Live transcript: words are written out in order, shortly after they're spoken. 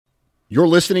You're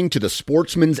listening to the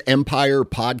Sportsman's Empire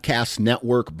Podcast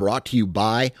Network, brought to you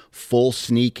by Full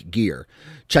Sneak Gear.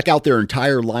 Check out their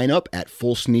entire lineup at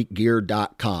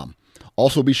fullsneakgear.com.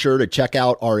 Also be sure to check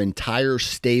out our entire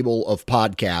stable of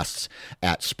podcasts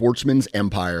at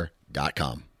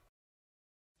sportsmansempire.com.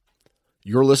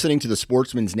 You're listening to the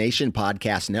Sportsman's Nation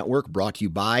Podcast Network, brought to you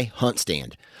by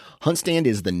HuntStand. HuntStand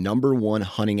is the #1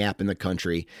 hunting app in the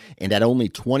country, and at only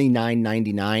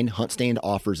 $29.99, HuntStand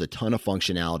offers a ton of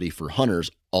functionality for hunters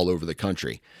all over the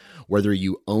country. Whether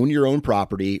you own your own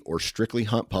property or strictly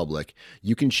hunt public,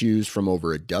 you can choose from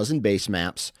over a dozen base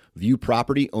maps, view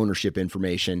property ownership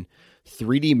information,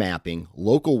 3D mapping,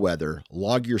 local weather,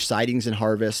 log your sightings and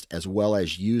harvest, as well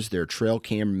as use their trail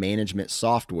cam management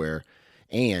software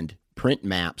and print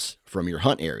maps from your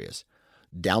hunt areas.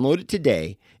 Download it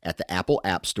today at the Apple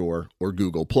App Store or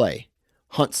Google Play.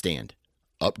 HuntStand.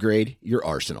 Upgrade your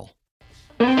arsenal.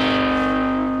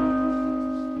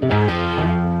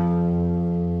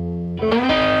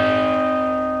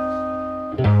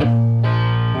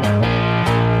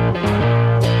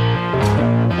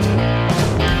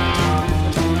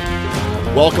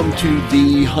 Welcome to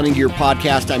the Hunting Gear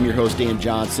Podcast. I'm your host, Dan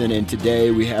Johnson, and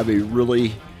today we have a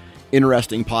really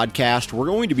interesting podcast. We're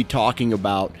going to be talking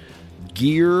about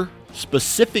gear,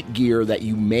 specific gear that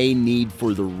you may need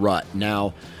for the rut.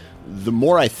 Now, the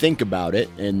more I think about it,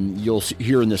 and you'll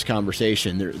hear in this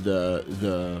conversation,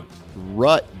 the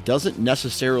rut doesn't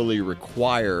necessarily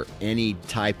require any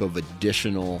type of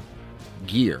additional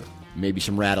gear. Maybe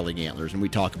some rattling antlers, and we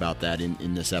talk about that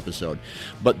in this episode.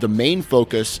 But the main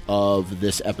focus of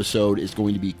this episode is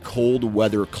going to be cold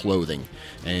weather clothing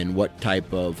and what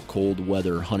type of cold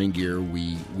weather hunting gear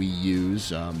we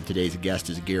use. Today's guest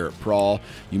is Garrett Prawl.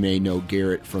 You may know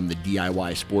Garrett from the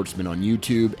DIY Sportsman on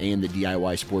YouTube and the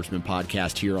DIY Sportsman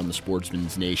podcast here on the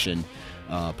Sportsman's Nation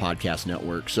podcast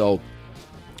network. So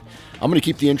I'm going to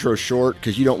keep the intro short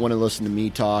because you don't want to listen to me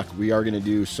talk. We are going to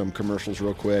do some commercials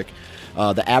real quick.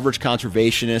 The Average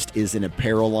Conservationist is an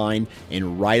apparel line,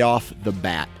 and right off the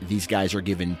bat, these guys are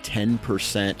giving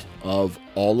 10% of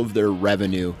all of their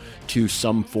revenue to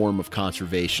some form of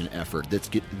conservation effort.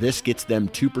 This gets them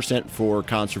 2% for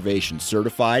conservation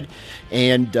certified,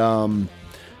 and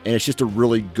it's just a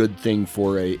really good thing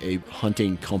for a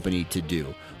hunting company to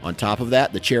do. On top of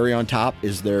that, the cherry on top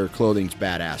is their clothing's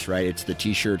badass, right? It's the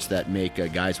t-shirts that make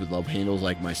guys with love handles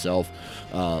like myself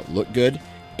look good,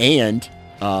 and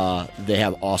they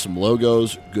have awesome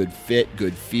logos, good fit,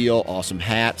 good feel, awesome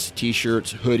hats,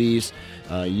 t-shirts, hoodies,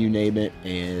 you name it,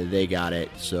 and they got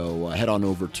it. So head on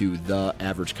over to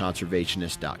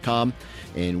theaverageconservationist.com,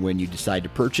 and when you decide to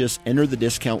purchase, enter the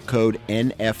discount code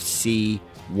NFC10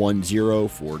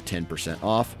 for 10%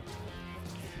 off.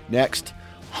 Next,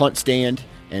 HuntStand.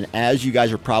 And as you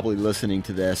guys are probably listening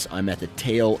to this, I'm at the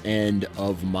tail end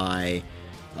of my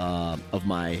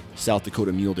South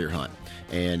Dakota mule deer hunt,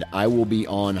 and I will be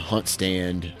on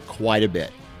HuntStand quite a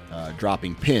bit,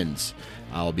 dropping pins.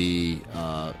 I'll be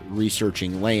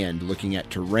researching land, looking at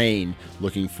terrain,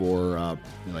 looking for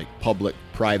like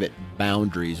public-private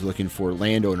boundaries, looking for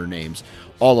landowner names,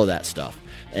 all of that stuff.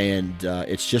 And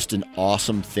it's just an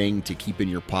awesome thing to keep in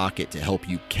your pocket to help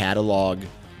you catalog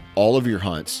all of your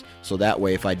hunts, so that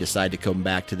way if I decide to come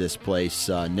back to this place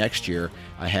next year,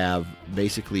 I have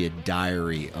basically a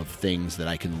diary of things that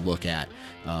I can look at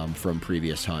from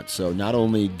previous hunts. So not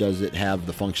only does it have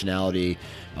the functionality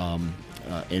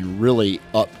and really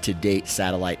up-to-date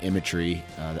satellite imagery,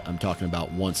 I'm talking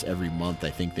about once every month I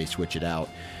think they switch it out,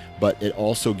 but it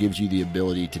also gives you the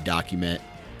ability to document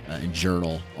and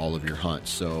journal all of your hunts.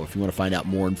 So if you want to find out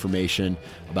more information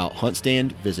about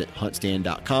HuntStand, visit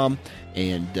huntstand.com,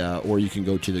 and or you can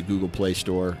go to the Google Play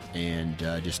Store and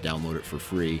just download it for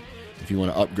free. If you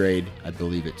want to upgrade, I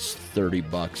believe it's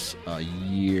 $30 a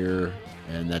year,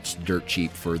 and that's dirt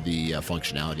cheap for the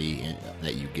functionality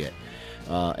that you get.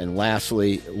 And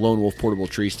lastly, Lone Wolf portable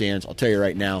tree stands. I'll tell you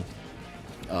right now,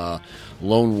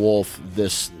 Lone Wolf,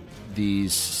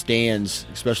 these stands,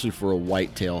 especially for a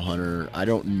whitetail hunter, I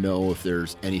don't know if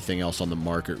there's anything else on the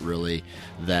market really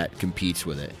that competes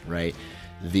with it, right?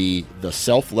 The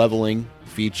self-leveling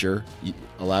feature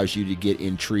allows you to get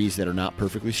in trees that are not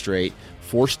perfectly straight.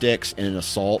 4 sticks and an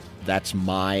assault, that's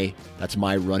my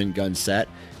run and gun set,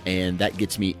 and that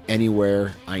gets me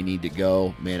anywhere I need to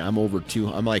go. Man, I'm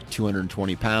like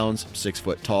 220 pounds, I'm 6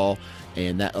 foot tall,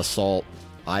 and that assault,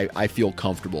 I feel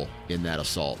comfortable in that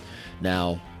assault.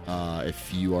 Now,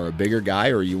 if you are a bigger guy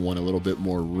or you want a little bit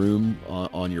more room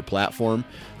on your platform,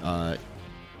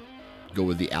 go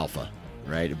with the Alpha.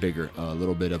 right? A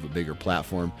little bit of a bigger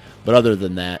platform. But other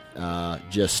than that,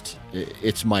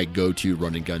 it's my go-to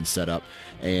run and gun setup.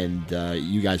 And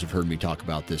you guys have heard me talk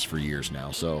about this for years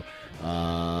now. So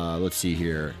let's see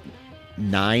here.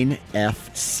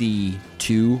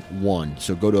 9FC21.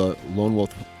 So go to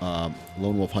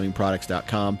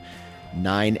lonewolfhuntingproducts.com,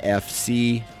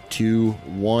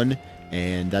 9FC21,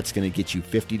 and that's going to get you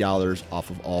 $50 off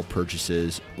of all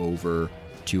purchases over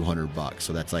 $200.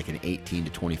 So that's like an 18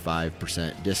 to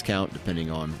 25% discount depending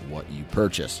on what you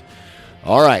purchase.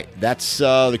 All right, that's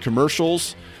the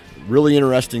commercials. Really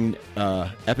interesting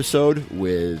episode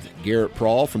with Garrett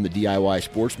Prawl from the DIY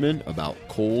Sportsman about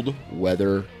cold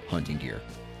weather hunting gear.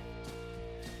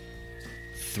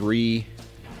 3,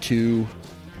 2,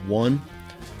 1.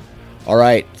 All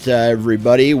right,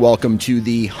 everybody, welcome to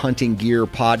the Hunting Gear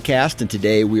Podcast, and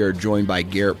today we are joined by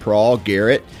Garrett Prawl.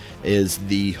 Garrett is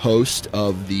the host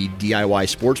of the DIY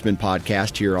Sportsman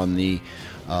podcast here on the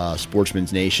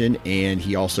Sportsman's Nation, and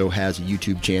he also has a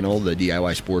YouTube channel, the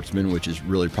DIY Sportsman, which is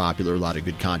really popular. A lot of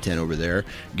good content over there.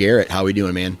 Garrett, how are we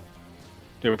doing, man?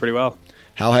 Doing pretty well.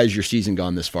 How has your season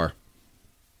gone this far?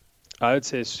 I would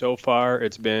say so far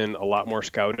it's been a lot more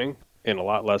scouting and a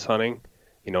lot less hunting.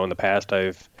 In the past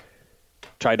I've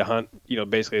tried to hunt,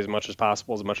 basically as much as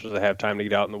possible, as much as I have time to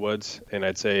get out in the woods. And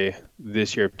I'd say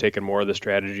this year I've taken more of the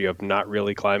strategy of not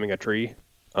really climbing a tree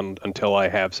until I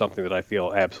have something that I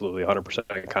feel absolutely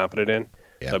 100% confident in.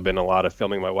 Yeah. So I've been a lot of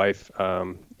filming my wife,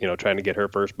 trying to get her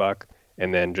first buck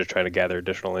and then just trying to gather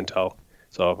additional intel.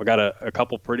 So I got a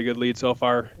couple pretty good leads so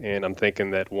far, and I'm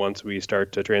thinking that once we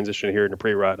start to transition here into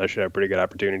pre-rut, I should have pretty good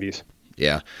opportunities.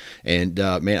 Yeah, and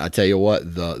man, I tell you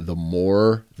what, the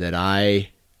more that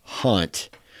I hunt,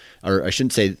 or I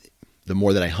shouldn't say the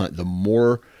more that I hunt, the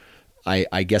more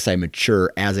I guess I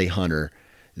mature as a hunter,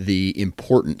 the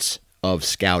importance of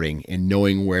scouting and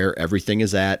knowing where everything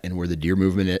is at and where the deer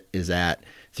movement is at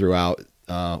throughout.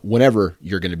 Whenever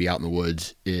you're going to be out in the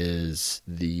woods is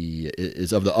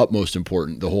of the utmost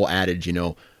importance. The whole adage,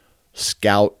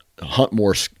 hunt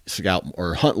more, scout,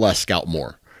 or hunt less, scout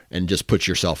more, and just put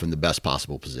yourself in the best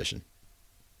possible position.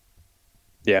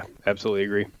 Yeah, absolutely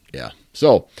agree. Yeah.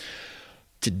 So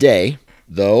today,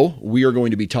 though, we are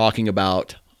going to be talking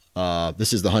about,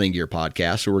 this is the Hunting Gear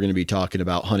Podcast, so we're going to be talking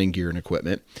about hunting gear and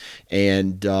equipment.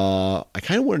 And I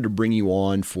kind of wanted to bring you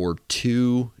on for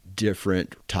two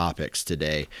different topics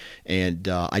today. And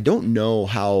I don't know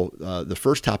how the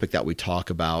first topic that we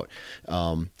talk about,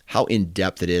 how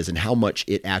in-depth it is and how much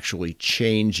it actually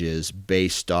changes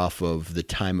based off of the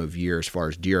time of year as far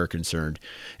as deer are concerned.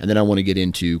 And then I want to get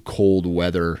into cold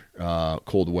weather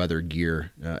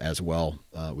gear as well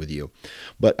with you.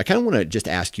 But I kind of want to just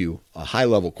ask you a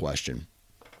high-level question.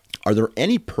 Are there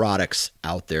any products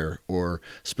out there or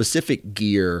specific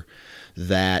gear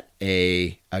that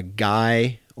a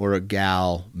guy or a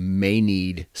gal may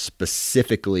need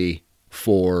specifically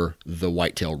for the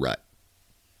whitetail rut?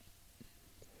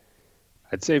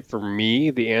 I'd say for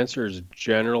me, the answer is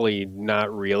generally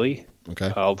not really.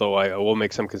 Okay. Although I will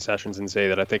make some concessions and say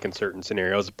that I think in certain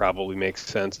scenarios it probably makes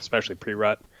sense, especially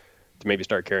pre-rut, to maybe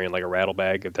start carrying like a rattle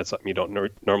bag if that's something you don't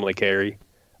normally carry.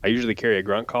 I usually carry a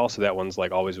grunt call, so that one's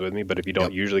like always with me. But if you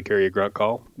don't usually carry a grunt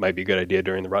call, it might be a good idea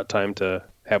during the rut time to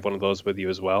have one of those with you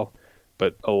as well.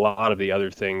 But a lot of the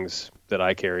other things that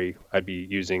I carry, I'd be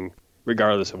using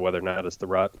regardless of whether or not it's the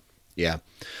rut. Yeah.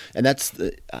 And that's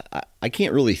I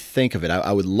can't really think of it.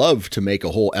 I would love to make a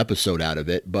whole episode out of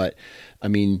it, but I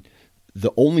mean,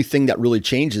 the only thing that really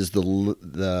changes the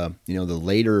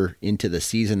later into the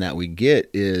season that we get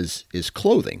is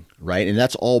clothing, right? And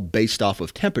that's all based off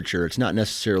of temperature. It's not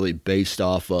necessarily based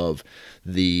off of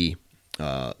the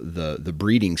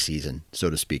breeding season, so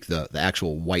to speak, the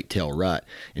actual whitetail rut.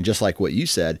 And just like what you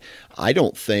said, I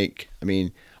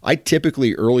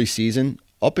typically early season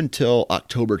up until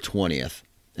October 20th,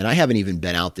 and I haven't even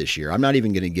been out this year. I'm not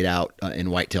even going to get out and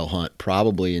whitetail hunt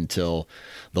probably until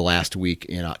the last week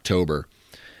in October.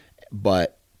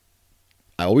 But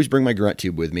I always bring my grunt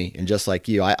tube with me, and just like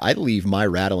you, I leave my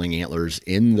rattling antlers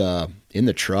in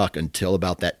the truck until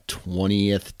about that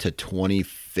 20th to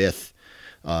 25th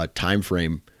time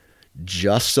frame,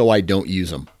 just so I don't use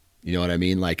them. You know what I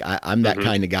mean? Like I'm that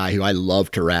kind of guy who I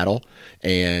love to rattle,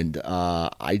 and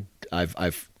I've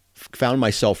found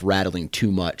myself rattling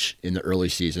too much in the early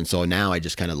season, so now I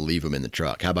just kind of leave them in the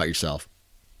truck. How about yourself?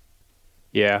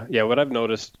 Yeah. What I've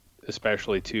noticed,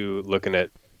 especially too, looking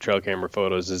at trail camera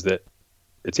photos, is that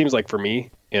it seems like for me,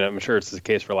 and I'm sure it's the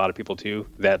case for a lot of people too,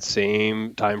 that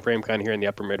same time frame kind of here in the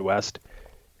upper Midwest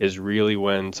is really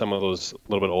when some of those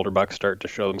little bit older bucks start to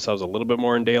show themselves a little bit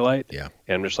more in daylight. Yeah.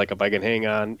 And I'm just like, if I can hang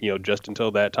on, just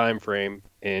until that time frame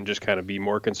and just kind of be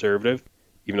more conservative,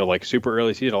 even though like super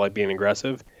early season, I like being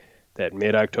aggressive. That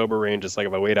mid-October range, it's like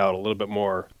if I wait out a little bit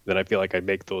more, then I feel like I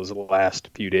make those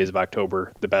last few days of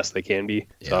October the best they can be.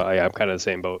 Yeah. So I'm kind of the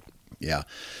same boat. Yeah.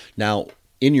 Now,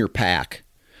 in your pack,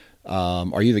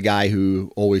 are you the guy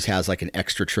who always has like an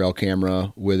extra trail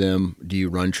camera with him? Do you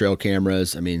run trail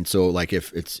cameras? I mean, so like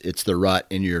if it's the rut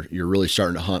and you're really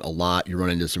starting to hunt a lot, you run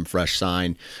into some fresh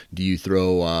sign, do you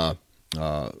throw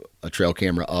a trail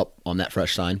camera up on that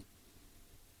fresh sign?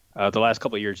 The last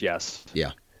couple of years, yes.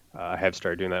 Yeah. I have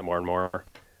started doing that more and more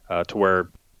to where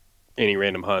any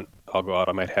random hunt, I'll go out.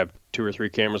 I might have 2 or 3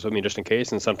 cameras with me just in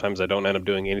case, and sometimes I don't end up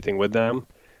doing anything with them.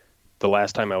 The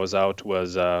last time I was out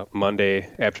was Monday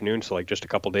afternoon, so like just a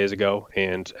couple days ago.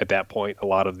 And at that point, a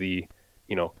lot of the,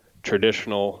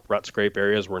 traditional rut scrape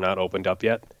areas were not opened up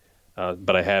yet.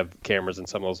 But I have cameras in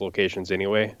some of those locations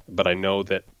anyway. But I know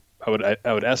that I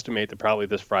would estimate that probably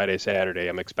this Friday, Saturday,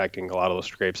 I'm expecting a lot of those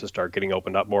scrapes to start getting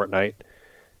opened up more at night.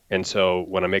 And so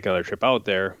when I make another trip out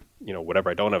there, whatever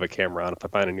I don't have a camera on, if I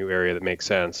find a new area that makes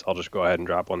sense, I'll just go ahead and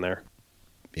drop one there.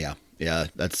 Yeah. Yeah.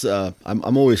 That's,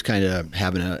 I'm always kind of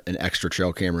having an extra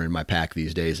trail camera in my pack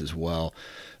these days as well.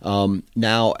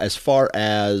 Now, as far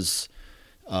as,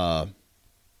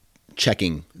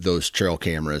 checking those trail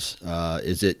cameras,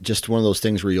 is it just one of those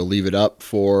things where you'll leave it up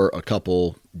for a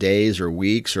couple days or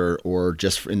weeks or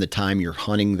just in the time you're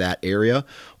hunting that area,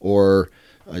 or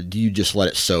do you just let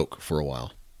it soak for a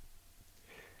while?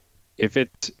 If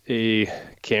it's a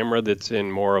camera that's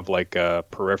in more of like a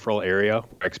peripheral area,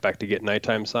 I expect to get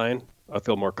nighttime sign, I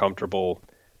feel more comfortable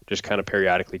just kind of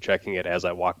periodically checking it as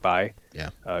I walk by,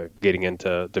 getting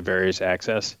into the various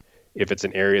access. If it's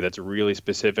an area that's really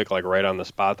specific, like right on the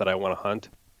spot that I want to hunt,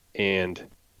 and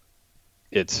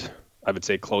it's, I would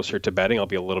say, closer to bedding, I'll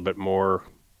be a little bit more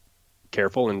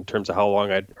careful in terms of how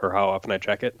often I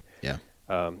check it. Yeah.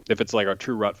 If it's like a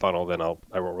true rut funnel, then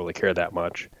I won't really care that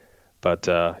much. But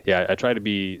I try to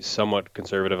be somewhat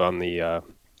conservative on the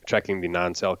checking the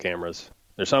non-cell cameras.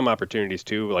 There's some opportunities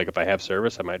too, like if I have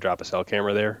service, I might drop a cell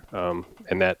camera there,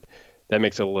 and that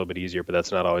makes it a little bit easier. But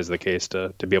that's not always the case.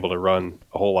 To be able to run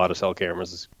a whole lot of cell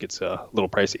cameras gets a little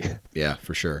pricey. Yeah,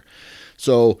 for sure.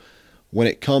 So when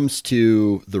it comes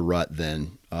to the rut,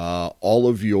 then all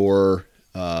of your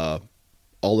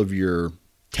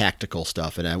tactical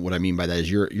stuff, and what I mean by that is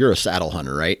you're a saddle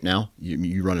hunter, right? Now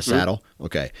you run a saddle. Mm-hmm.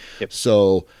 Okay. Yep.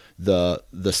 So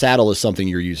the saddle is something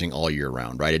you're using all year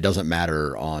round, right? It doesn't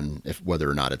matter on whether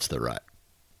or not it's the rut.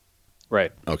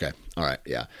 Right. Okay. All right.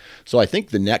 Yeah. So I think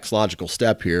the next logical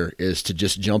step here is to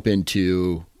just jump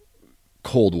into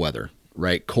cold weather,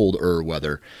 right? Colder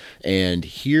weather. And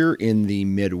here in the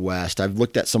Midwest, I've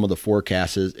looked at some of the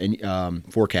forecasts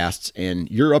and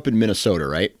you're up in Minnesota,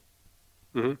 right?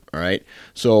 Mm-hmm. All right.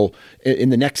 So in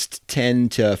the next 10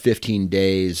 to 15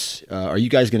 days, are you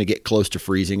guys going to get close to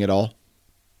freezing at all?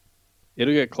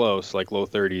 It'll get close, like low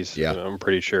 30s. Yeah. I'm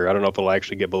pretty sure. I don't know if it'll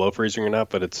actually get below freezing or not,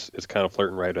 but it's kind of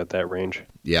flirting right at that range.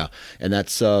 Yeah. And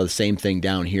that's the same thing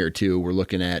down here too. We're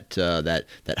looking at that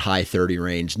high 30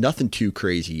 range. Nothing too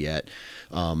crazy yet.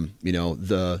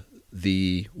 The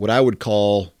what I would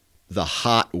call the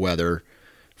hot weather,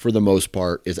 for the most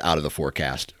part, is out of the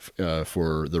forecast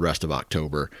for the rest of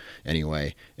October.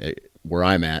 Anyway, where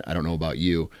I'm at, I don't know about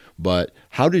you, but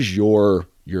how does your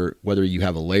whether you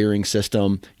have a layering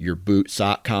system, your boot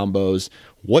sock combos,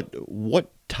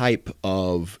 what type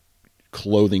of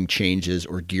clothing changes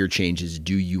or gear changes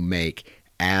do you make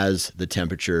as the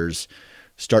temperatures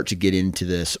start to get into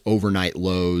this overnight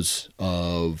lows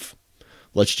of,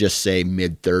 let's just say,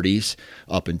 mid 30s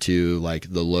up into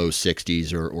like the low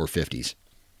 60s or 50s?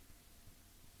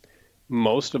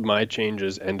 Most of my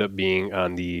changes end up being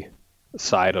on the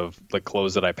side of the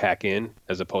clothes that I pack in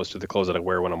as opposed to the clothes that I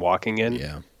wear when I'm walking in.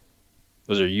 Yeah.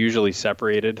 Those are usually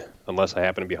separated unless I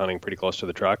happen to be hunting pretty close to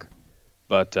the truck.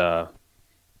 But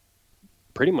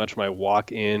pretty much my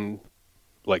walk-in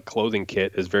like clothing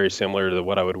kit is very similar to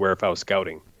what I would wear if I was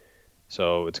scouting.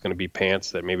 So it's going to be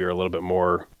pants that maybe are a little bit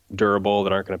more durable,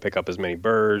 that aren't going to pick up as many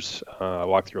burrs. I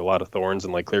walk through a lot of thorns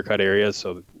and like clear-cut areas,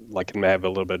 so I can have a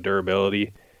little bit of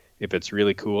durability. If it's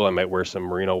really cool, I might wear some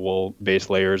merino wool base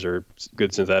layers or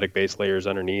good synthetic base layers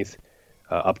underneath.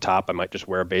 Up top, I might just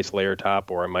wear a base layer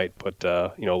top, or I might put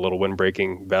a little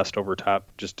wind-breaking vest over top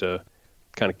just to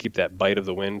kind of keep that bite of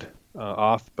the wind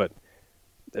off. But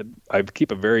I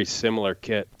keep a very similar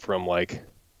kit from like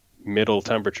middle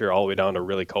temperature all the way down to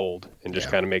really cold, and just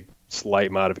kind of make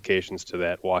slight modifications to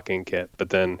that walk-in kit.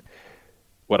 But then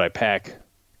what I pack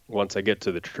once I get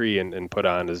to the tree and put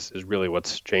on is really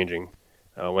what's changing.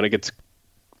 When it gets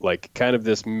like kind of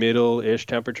this middle-ish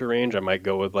temperature range, I might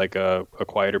go with like a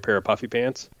quieter pair of puffy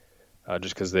pants,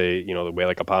 just because they weigh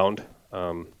like a pound.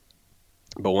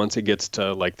 But once it gets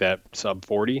to like that sub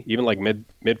 40, even like mid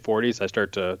 40s, I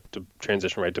start to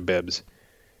transition right to bibs,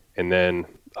 and then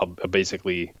I'll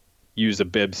basically use the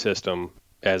bib system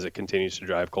as it continues to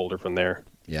drive colder from there.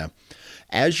 Yeah.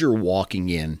 As you're walking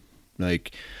in,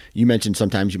 like you mentioned,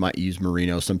 sometimes you might use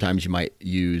merino, sometimes you might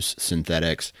use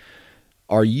synthetics.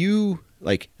 Are you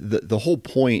like the whole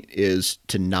point is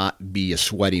to not be a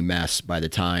sweaty mess by the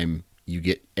time you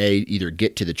get either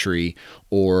get to the tree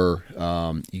or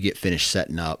you get finished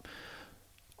setting up?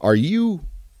 Are you,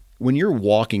 when you're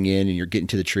walking in and you're getting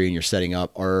to the tree and you're setting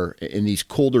up, are in these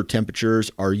colder temperatures,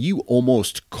 are you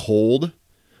almost cold,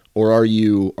 or are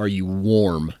you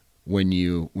warm when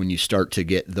you start to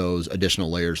get those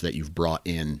additional layers that you've brought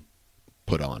in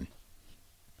put on?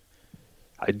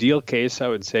 Ideal case, I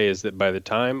would say, is that by the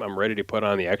time I'm ready to put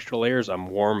on the extra layers, I'm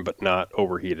warm but not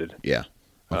overheated. Yeah.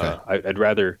 Okay. I'd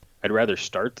rather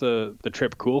start the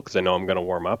trip cool because I know I'm going to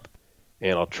warm up,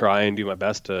 and I'll try and do my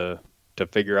best to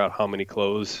figure out how many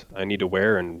clothes I need to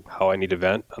wear and how I need to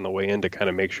vent on the way in to kind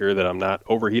of make sure that I'm not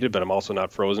overheated, but I'm also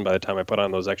not frozen by the time I put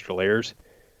on those extra layers.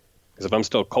 Because if I'm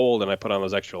still cold and I put on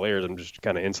those extra layers, I'm just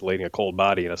kind of insulating a cold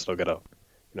body, and I still got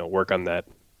to work on that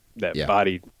Yeah.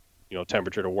 body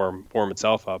temperature to warm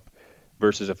itself up.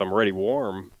 Versus if I'm already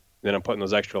warm, then I'm putting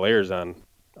those extra layers on.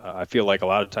 I feel like a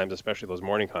lot of times, especially those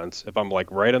morning hunts, if I'm like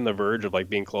right on the verge of like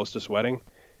being close to sweating,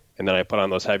 and then I put on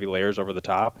those heavy layers over the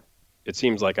top, it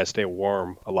seems like I stay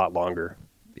warm a lot longer.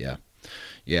 Yeah.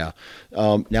 Yeah.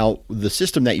 Now the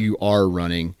system that you are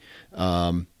running,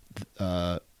 do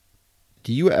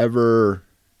you ever,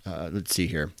 let's see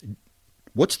here,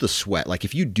 what's the sweat? Like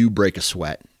if you do break a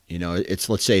sweat,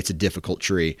 let's say it's a difficult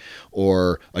tree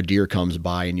or a deer comes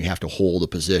by and you have to hold a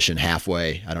position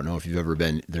halfway. I don't know if you've ever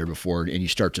been there before, and you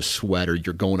start to sweat, or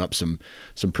you're going up some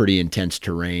pretty intense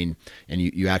terrain and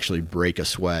you actually break a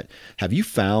sweat. Have you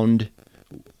found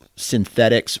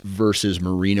synthetics versus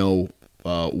merino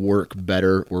work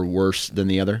better or worse than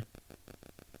the other?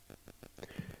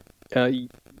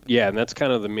 Yeah, and that's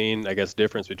kind of the main, I guess,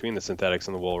 difference between the synthetics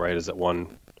and the wool, right? Is that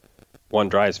one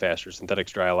dries faster.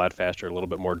 Synthetics dry a lot faster, a little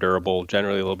bit more durable,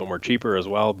 generally a little bit more cheaper as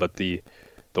well. But the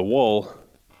wool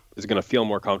is going to feel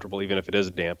more comfortable even if it is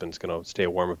damp, and it's going to stay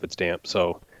warm if it's damp.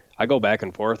 So I go back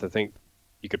and forth. I think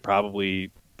you could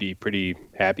probably be pretty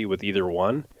happy with either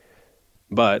one.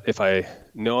 But if I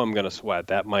know I'm going to sweat,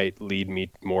 that might lead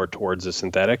me more towards the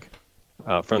synthetic,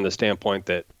 from the standpoint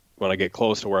that when I get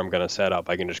close to where I'm going to set up,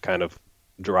 I can just kind of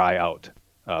dry out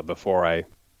before I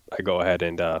go ahead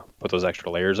and put those extra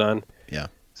layers on. Yeah.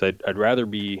 So I'd rather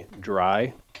be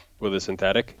dry with a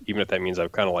synthetic, even if that means I'm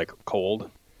kind of like cold,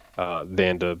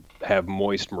 than to have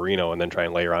moist merino and then try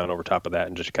and layer on over top of that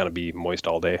and just kind of be moist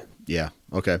all day. Yeah.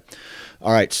 Okay.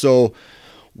 All right. So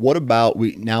what about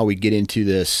we get into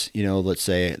this, let's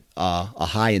say a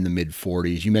high in the mid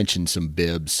 40s. You mentioned some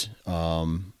bibs.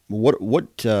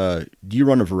 What do you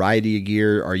run a variety of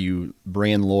gear? Are you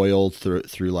brand loyal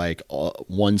through like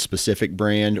one specific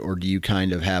brand, or do you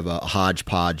kind of have a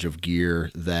hodgepodge of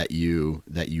gear that you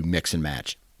mix and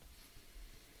match?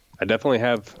 I definitely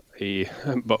have a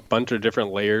bunch of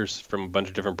different layers from a bunch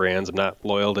of different brands. I'm not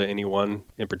loyal to any one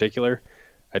in particular.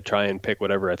 I try and pick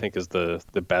whatever I think is the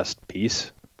best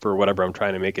piece for whatever I'm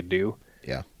trying to make it do.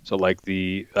 Yeah. So like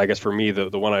I guess for me, the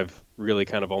one I've really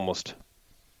kind of almost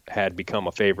had become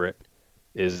a favorite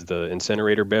is the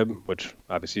incinerator bib, which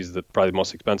obviously is probably the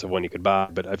most expensive one you could buy,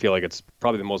 but I feel like it's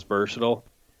probably the most versatile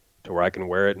to where I can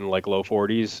wear it in like low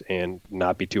 40s and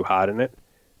not be too hot in it.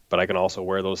 But I can also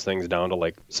wear those things down to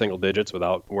like single digits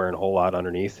without wearing a whole lot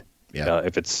underneath. Yeah.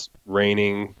 If it's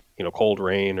raining, cold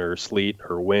rain or sleet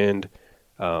or wind.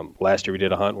 Last year we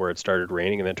did a hunt where it started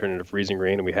raining and then turned into freezing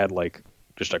rain, and we had like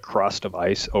just a crust of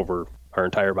ice over our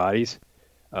entire bodies.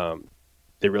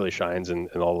 It really shines in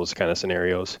all those kind of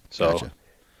scenarios. So Gotcha.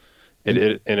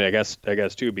 And I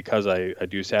guess too, because I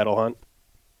do saddle hunt,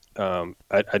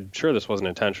 I'm sure this wasn't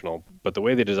intentional, but the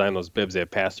way they design those bibs, they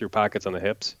have pass-through pockets on the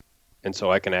hips. And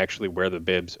so I can actually wear the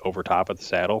bibs over top of the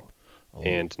saddle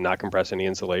and not compress any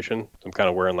insulation. I'm kind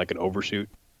of wearing like an oversuit,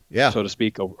 so to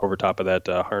speak, over top of that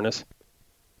harness.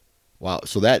 Wow.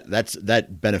 So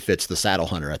that benefits the saddle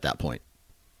hunter at that point.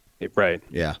 Right.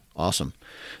 Yeah. Awesome.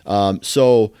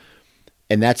 So,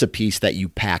 and that's a piece that you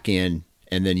pack in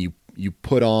and then you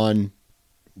put on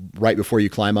right before you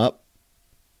climb up?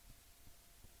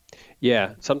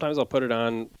 Yeah. Sometimes I'll put it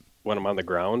on when I'm on the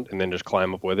ground and then just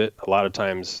climb up with it. A lot of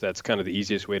times that's kind of the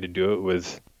easiest way to do it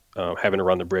with having to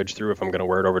run the bridge through if I'm going to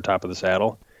wear it over top of the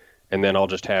saddle. And then I'll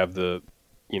just have the,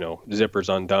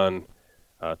 zippers undone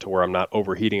to where I'm not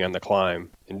overheating on the climb.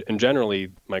 And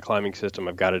generally, my climbing system,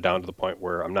 I've got it down to the point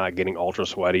where I'm not getting ultra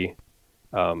sweaty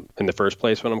in the first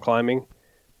place when I'm climbing.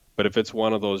 But if it's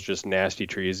one of those just nasty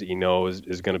trees that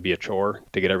is going to be a chore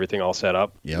to get everything all set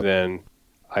up, then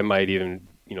I might even,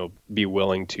 be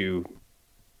willing to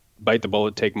bite the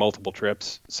bullet, take multiple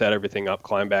trips, set everything up,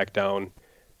 climb back down.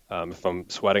 If I'm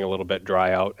sweating a little bit,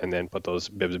 dry out, and then put those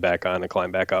bibs back on and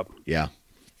climb back up. Yeah.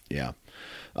 Yeah.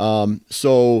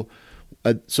 So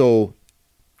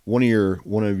one of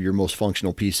your most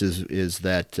functional pieces is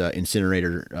that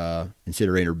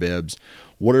incinerator bibs.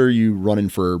 What are you running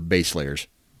for base layers?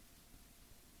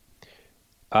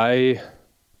 I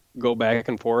go back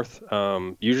and forth.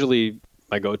 Usually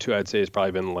my go-to, I'd say, has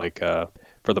probably been like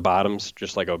for the bottoms,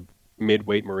 just like a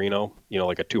mid-weight merino,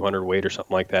 like a 200 weight or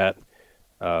something like that.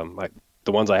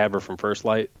 The ones I have are from First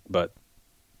Light, but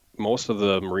most of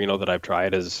the merino that I've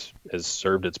tried has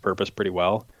served its purpose pretty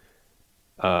well.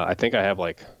 I think I have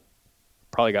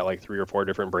probably got 3 or 4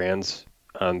 different brands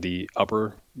on the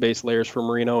upper base layers for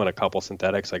merino and a couple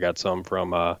synthetics. I got some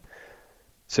from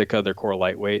Sitka, their core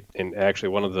lightweight, and actually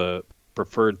one of the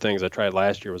preferred things I tried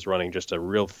last year was running just a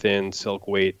real thin silk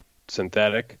weight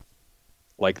synthetic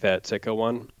like that Sitka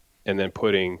one, and then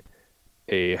putting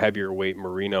a heavier weight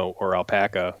merino or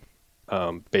alpaca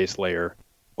base layer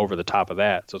over the top of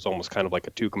that. So it's almost kind of like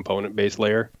a 2-component base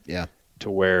layer. Yeah. To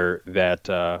where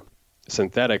that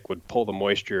synthetic would pull the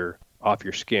moisture off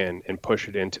your skin and push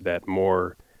it into that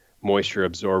more moisture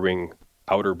absorbing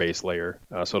outer base layer,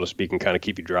 so to speak, and kind of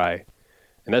keep you dry.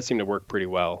 And that seemed to work pretty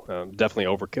well. Definitely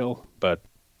overkill, but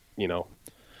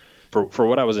for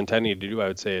what I was intending to do, I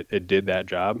would say it did that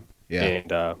job. Yeah.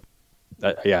 And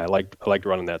I liked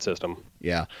running that system.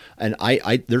 Yeah. And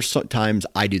I there's sometimes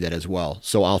I do that as well.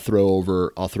 So I'll throw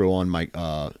on my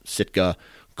Sitka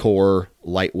core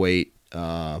lightweight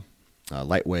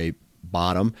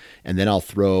bottom, and then I'll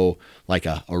throw like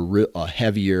a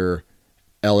heavier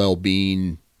LL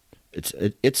Bean. It's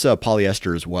a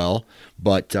polyester as well,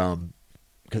 but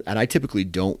and I typically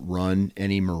don't run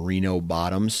any merino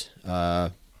bottoms.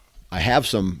 I have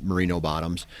some merino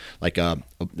bottoms,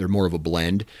 they're more of a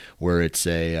blend where it's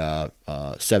a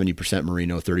 70%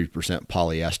 merino, 30%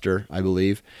 polyester, I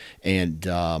believe. And,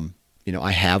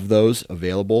 I have those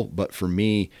available, but for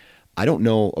me, I don't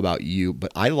know about you,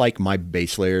 but I like my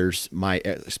base layers,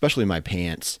 especially my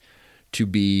pants, to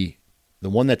be the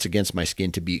one that's against my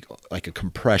skin to be like a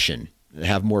compression,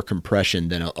 have more compression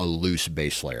than a loose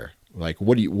base layer. Like,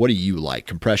 what do you like,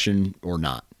 compression or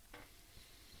not?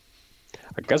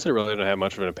 I guess I really don't have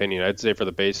much of an opinion. I'd say for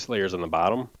the base layers on the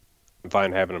bottom, I'm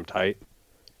fine having them tight.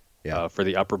 Yeah. For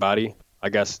the upper body, I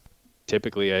guess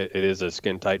typically it is a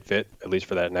skin tight fit, at least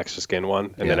for that next to skin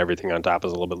one, and then everything on top is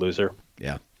a little bit looser.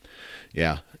 Yeah.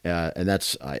 Yeah. And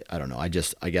that's, I don't know. I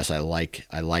guess I like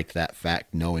that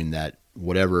fact, knowing that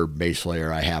whatever base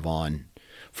layer I have on,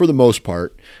 for the most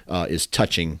part, is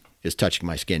touching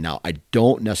my skin. Now, I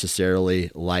don't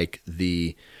necessarily like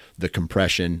the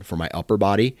compression for my upper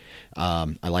body.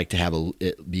 I like to have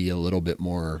it be a little bit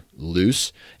more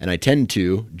loose, and I tend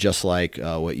to, just like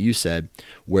what you said,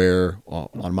 where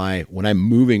when I'm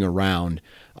moving around,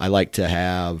 I like to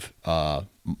have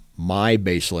my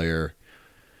base layer,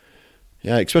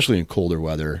 especially in colder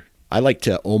weather, I like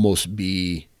to almost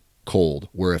be cold,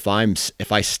 where if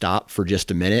I stop for just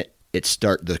a minute,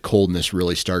 the coldness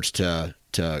really starts to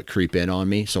creep in on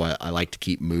me. So I like to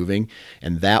keep moving,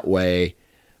 and that way,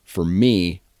 for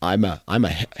me, I'm a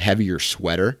heavier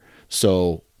sweater.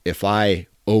 So if I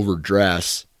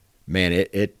overdress, man,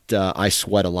 I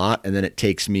sweat a lot, and then it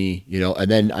takes me,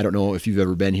 and then I don't know if you've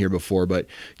ever been here before, but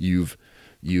you've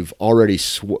already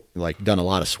done a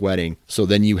lot of sweating. So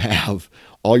then you have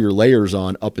all your layers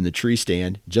on up in the tree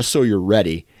stand, just so you're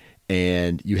ready,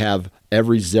 and you have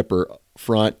every zipper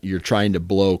front. You're trying to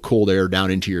blow cold air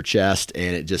down into your chest,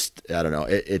 and it just, I don't know,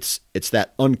 it's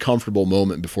that uncomfortable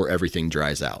moment before everything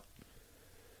dries out.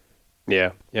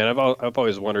 Yeah. And I've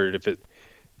always wondered if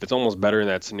it's almost better in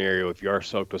that scenario if you are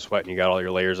soaked with sweat and you got all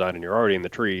your layers on and you're already in the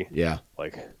tree. Yeah.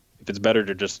 Like, if it's better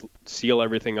to just seal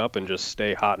everything up and just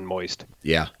stay hot and moist.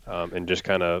 Yeah. And just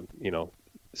kind of,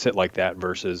 sit like that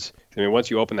versus, once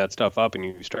you open that stuff up and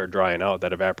you start drying out,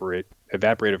 that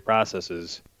evaporative process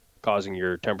is causing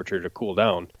your temperature to cool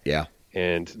down. Yeah.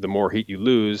 And the more heat you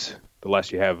lose, the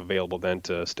less you have available then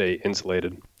to stay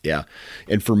insulated. Yeah.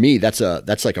 And for me, that's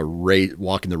like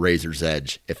walking the razor's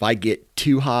edge. If I get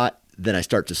too hot, then I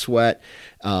start to sweat.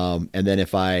 And then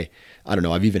if I don't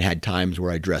know, I've even had times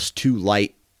where I dress too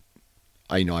light.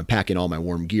 I'm packing all my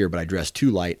warm gear, but I dress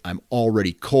too light. I'm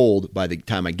already cold by the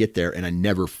time I get there, and I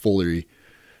never fully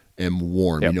am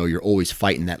warm. Yep. You're always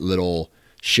fighting that little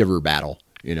shiver battle.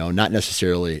 Not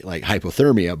necessarily like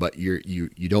hypothermia, but you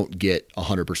don't get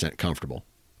 100% comfortable.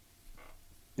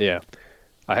 Yeah.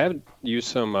 I have used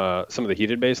some of the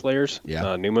heated base layers.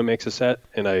 Yeah. Numa makes a set,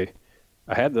 and I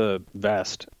had the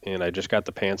vest, and I just got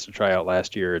the pants to try out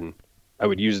last year, and I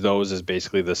would use those as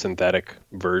basically the synthetic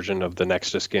version of the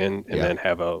Next to Skin, and then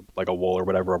have a wool or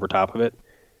whatever over top of it.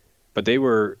 But they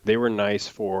were nice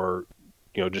for,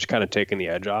 just kind of taking the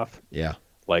edge off. Yeah.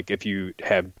 Like if you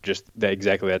have just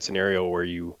exactly that scenario where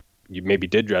you maybe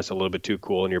did dress a little bit too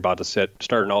cool and you're about to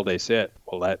start an all day sit,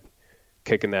 well, that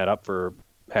kicking that up for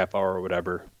half hour or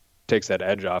whatever takes that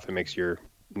edge off and makes your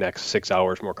next 6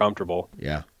 hours more comfortable.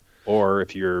 Yeah. Or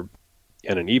if you're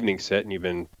in an evening sit and you've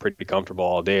been pretty comfortable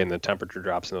all day and the temperature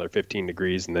drops another 15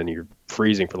 degrees and then you're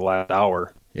freezing for the last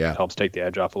hour, yeah, it helps take the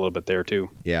edge off a little bit there too.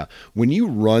 Yeah. When you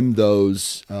ran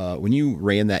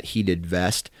that heated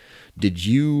vest, did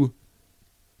you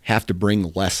have to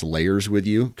bring less layers with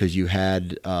you because you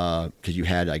had I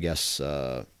guess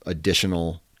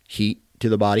additional heat to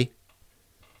the body?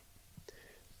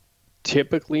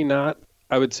 Typically not.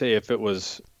 I would say if it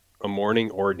was a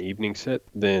morning or an evening sit,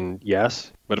 then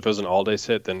yes. But if it was an all day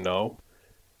sit, then no,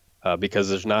 because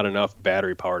there's not enough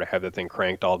battery power to have the thing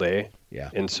cranked all day. Yeah.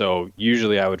 And so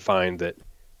usually I would find that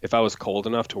if I was cold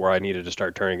enough to where I needed to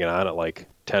start turning it on at like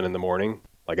 10 in the morning,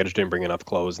 like I just didn't bring enough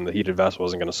clothes, and the heated vest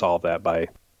wasn't going to solve that by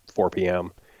 4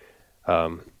 p.m.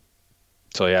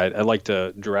 So yeah, I like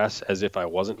to dress as if I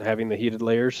wasn't having the heated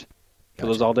layers for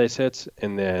those all day sits,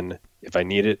 and then if I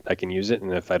need it, I can use it,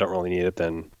 and if I don't really need it,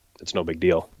 then it's no big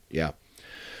deal. Yeah.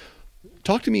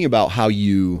 Talk to me about how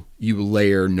you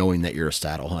layer knowing that you're a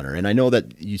saddle hunter. And I know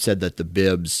that you said that the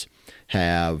bibs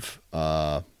have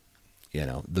those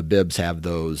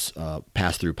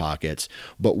pass-through pockets.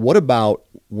 But what about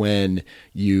when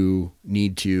you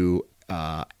need to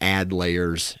add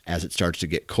layers as it starts to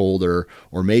get colder,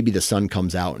 or maybe the sun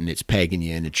comes out and it's pegging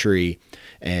you in a tree,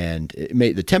 and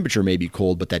the temperature may be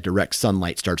cold, but that direct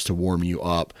sunlight starts to warm you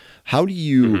up? How do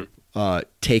you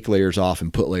take layers off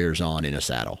and put layers on in a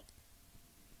saddle?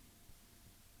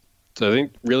 So I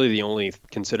think really the only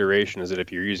consideration is that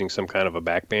if you're using some kind of a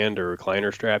backband or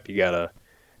recliner strap, you gotta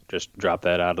just drop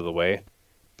that out of the way.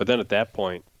 But then at that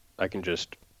point, I can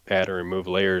just add or remove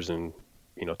layers and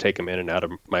take them in and out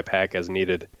of my pack as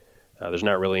needed. There's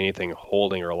not really anything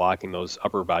holding or locking those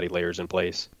upper body layers in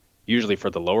place. Usually for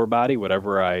the lower body,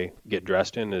 whatever I get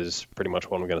dressed in is pretty much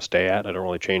what I'm going to stay at. I don't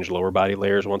really change lower body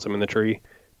layers once I'm in the tree,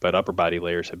 but upper body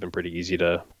layers have been pretty easy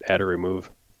to add or remove.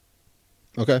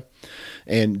 Okay.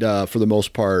 And for the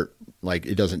most part, like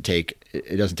it doesn't take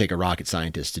a rocket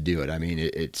scientist to do it. I mean,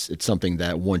 it's something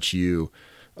that once you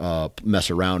mess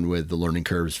around with, the learning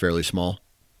curve is fairly small.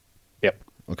 Yep.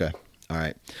 Okay. All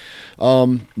right.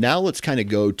 Now let's kind of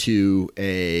go to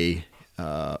a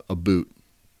boot,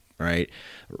 right?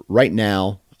 Right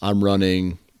now I'm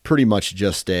running pretty much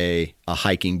just a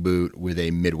hiking boot with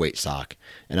a midweight sock,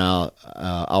 and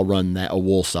I'll run a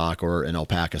wool sock or an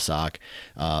alpaca sock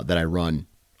that I run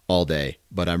all day.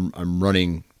 But I'm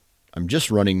just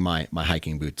running my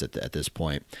hiking boots at this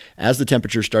point. As the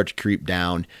temperatures start to creep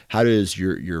down, how does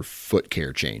your foot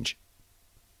care change?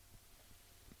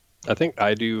 I think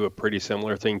I do a pretty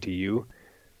similar thing to you,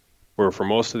 where for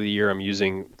most of the year I'm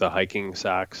using the hiking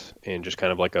socks and just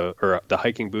kind of the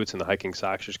hiking boots and the hiking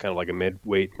socks, just kind of like a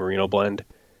mid-weight merino blend.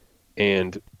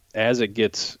 And as it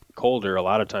gets colder, a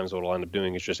lot of times what I'll end up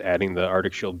doing is just adding the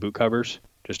Arctic Shield boot covers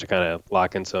just to kind of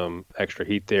lock in some extra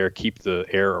heat there, keep the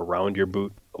air around your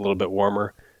boot a little bit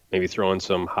warmer, maybe throw in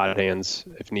some hot hands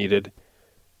if needed.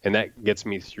 And that gets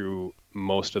me through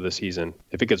most of the season.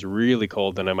 If it gets really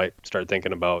cold, then I might start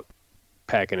thinking about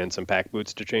packing in some pack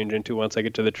boots to change into once I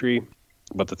get to the tree.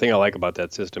 But the thing I like about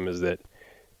that system is that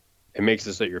it makes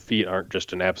it so that your feet aren't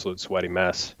just an absolute sweaty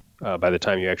mess by the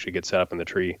time you actually get set up in the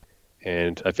tree.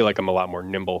 And I feel like I'm a lot more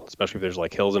nimble, especially if there's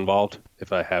like hills involved.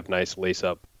 If I have nice lace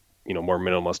up, more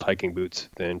minimalist hiking boots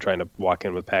than trying to walk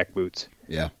in with pack boots.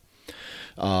 Yeah.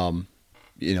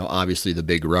 Obviously the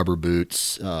big rubber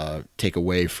boots take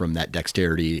away from that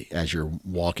dexterity as you're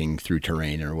walking through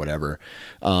terrain or whatever.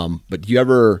 But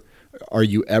are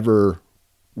you ever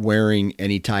wearing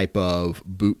any type of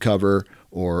boot cover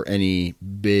or any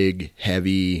big,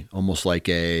 heavy, almost like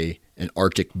an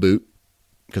Arctic boot?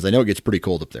 Because I know it gets pretty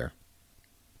cold up there.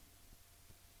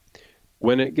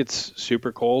 When it gets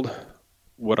super cold,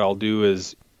 what I'll do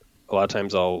is a lot of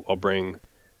times I'll bring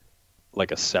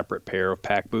like a separate pair of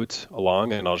pack boots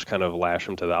along, and I'll just kind of lash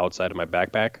them to the outside of my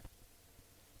backpack.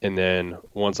 And then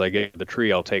once I get to the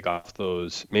tree, I'll take off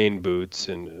those main boots,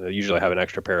 and usually I have an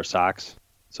extra pair of socks.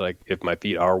 So like if my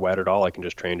feet are wet at all, I can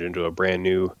just change into a brand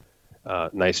new,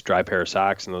 nice dry pair of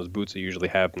socks. And those boots usually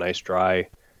have nice dry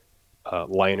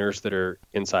liners that are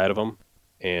inside of them.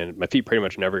 And my feet pretty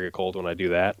much never get cold when I do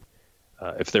that.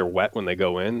 If they're wet when they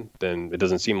go in, then it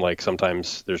doesn't seem like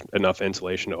sometimes there's enough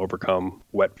insulation to overcome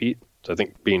wet feet. So I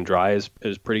think being dry is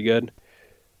pretty good.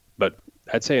 But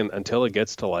I'd say until it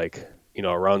gets to like,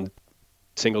 around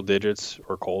single digits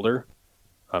or colder,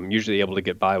 I'm usually able to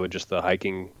get by with just the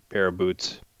hiking pair of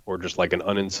boots or just like an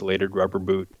uninsulated rubber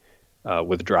boot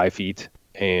with dry feet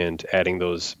and adding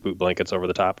those boot blankets over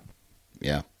the top.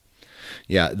 Yeah.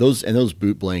 Yeah. Those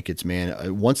boot blankets, man,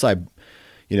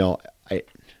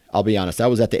 I'll be honest, I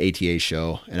was at the ATA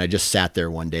show and I just sat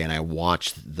there one day and I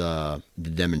watched the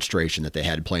demonstration that they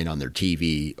had playing on their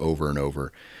TV over and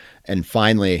over. And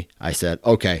finally, I said,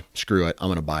 okay, screw it. I'm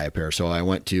going to buy a pair. So I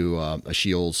went to a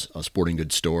Scheels, a sporting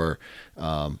goods store,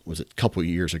 was it a couple of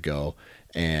years ago.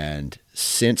 And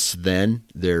since then,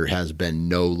 there has been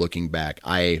no looking back.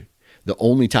 The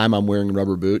only time I'm wearing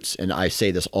rubber boots, and I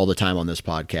say this all the time on this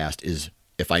podcast, is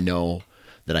if I know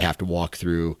that I have to walk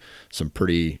through some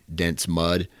pretty dense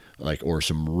mud, or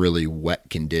some really wet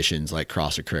conditions like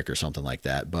cross a creek or something like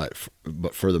that. But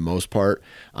for the most part,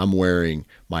 I'm wearing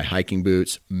my hiking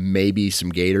boots, maybe some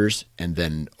gaiters, and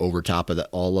then over top of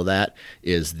all of that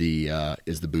is the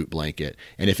boot blanket.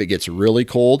 And if it gets really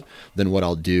cold, then what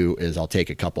I'll do is I'll take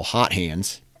a couple hot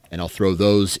hands and I'll throw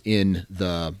those in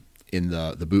the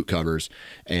boot covers.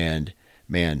 And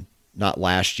man, not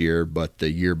last year, but the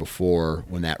year before,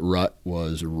 when that rut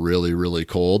was really, really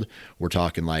cold, we're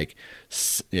talking like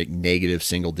negative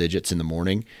single digits in the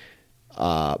morning.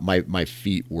 My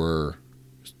feet were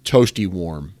toasty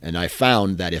warm. And I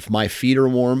found that if my feet are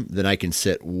warm, then I can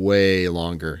sit way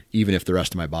longer, even if the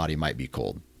rest of my body might be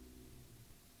cold.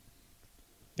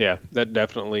 Yeah, that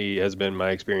definitely has been my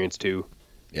experience too.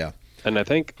 Yeah. And I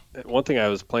think one thing I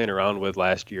was playing around with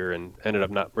last year and ended up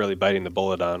not really biting the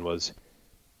bullet on was,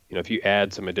 if you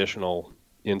add some additional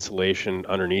insulation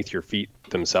underneath your feet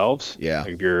themselves, yeah.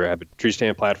 Like if you have a tree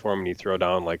stand platform and you throw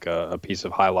down like a piece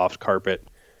of high loft carpet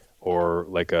or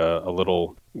like a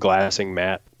little glassing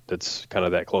mat that's kind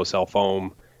of that close cell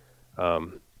foam,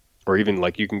 or even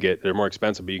like they're more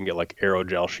expensive, but you can get like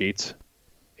aerogel sheets.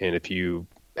 And if you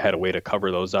had a way to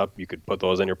cover those up, you could put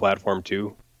those on your platform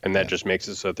too. And that just makes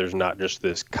it so that there's not just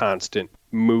this constant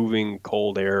moving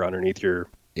cold air underneath your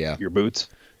boots.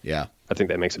 Yeah. I think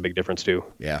that makes a big difference too.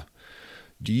 Yeah.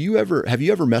 Have you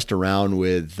ever messed around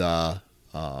with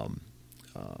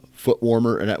foot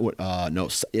warmer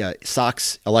and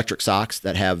socks, electric socks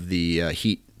that have the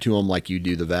heat to them like you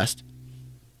do the vest?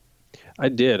 I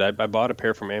did. I bought a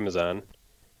pair from Amazon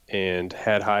and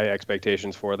had high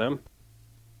expectations for them.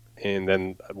 And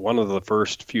then one of the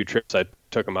first few trips I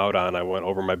took them out on, I went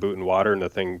over my boot in water and the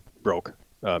thing broke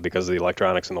because of the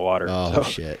electronics in the water. Oh,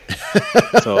 shit.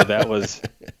 So that was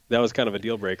kind of a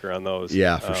deal breaker on those.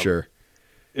 Yeah, for sure.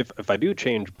 If I do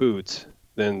change boots,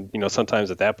 then,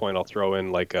 sometimes at that point I'll throw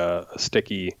in like a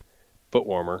sticky foot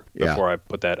warmer before I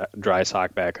put that dry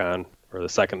sock back on, or the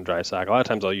second dry sock. A lot of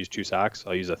times I'll use two socks.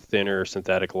 I'll use a thinner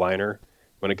synthetic liner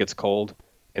when it gets cold.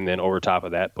 And then over top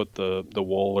of that, put the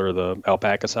wool or the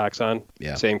alpaca socks on.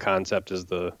 Yeah. Same concept as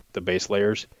the base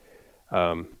layers.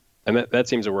 And that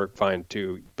seems to work fine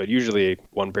too. But usually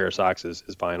one pair of socks is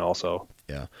fine also.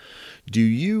 Yeah.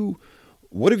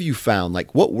 What have you found?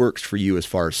 Like, what works for you as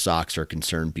far as socks are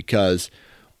concerned? Because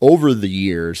over the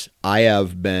years, I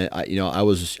have been, I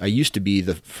used to be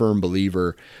the firm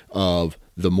believer of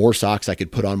the more socks I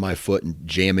could put on my foot and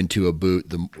jam into a boot,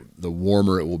 the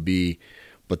warmer it will be.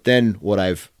 But then what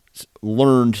I've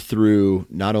learned through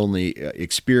not only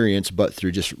experience, but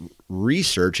through just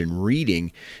research and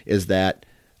reading is that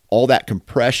all that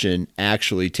compression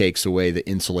actually takes away the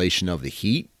insulation of the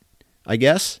heat, I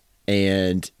guess.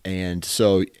 And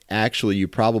so actually you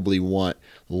probably want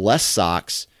less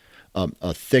socks,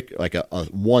 a thick, like a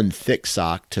one thick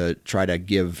sock to try to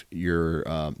give your,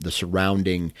 the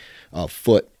surrounding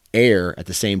foot air at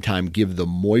the same time, give the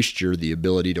moisture the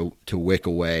ability to wick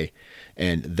away.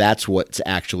 And that's what's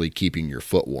actually keeping your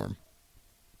foot warm.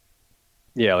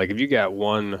 Yeah, like if you got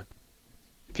one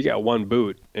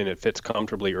boot and it fits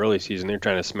comfortably early season, they're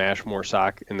trying to smash more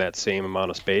sock in that same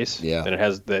amount of space. Yeah. Then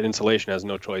the insulation has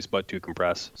no choice but to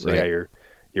compress. So right. Yeah,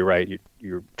 you're right.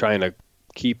 You're trying to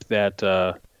keep that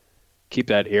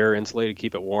air insulated,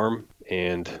 keep it warm,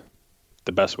 and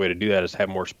the best way to do that is to have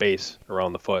more space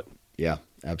around the foot. Yeah,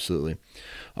 absolutely.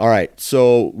 All right,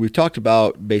 so we've talked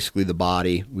about basically the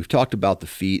body. We've talked about the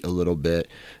feet a little bit.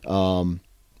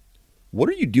 What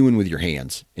are you doing with your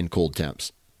hands in cold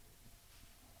temps?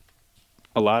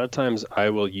 A lot of times I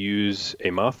will use a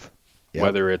muff, Yep.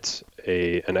 whether it's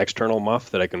an external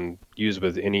muff that I can use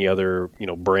with any other,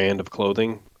 brand of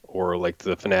clothing, or like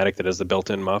the Fanatic that has the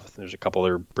built-in muff. There's a couple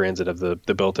other brands that have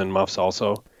the built-in muffs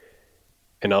also.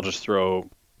 And I'll just throw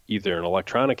either an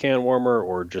electronic hand warmer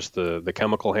or just the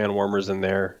chemical hand warmers in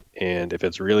there. And if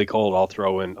it's really cold, I'll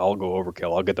go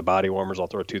overkill. I'll get the body warmers. I'll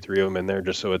throw 2, 3 of them in there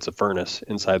just so it's a furnace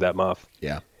inside that muff.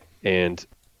 Yeah. And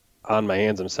on my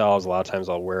hands themselves, a lot of times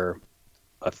I'll wear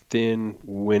a thin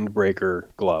windbreaker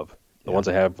glove. The ones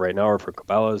I have right now are for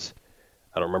Cabela's.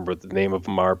 I don't remember what the name of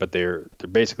them are, but they're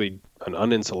basically an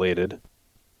uninsulated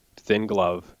thin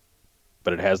glove,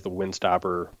 but it has the wind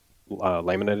stopper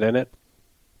laminate in it.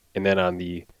 And then on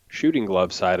the shooting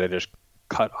glove side, I just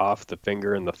cut off the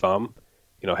finger and the thumb,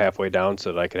 halfway down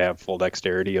so that I could have full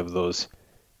dexterity of those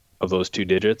 2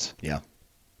 digits. Yeah.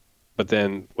 But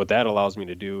then what that allows me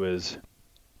to do is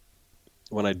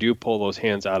when I do pull those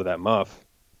hands out of that muff,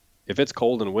 if it's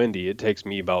cold and windy, it takes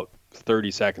me about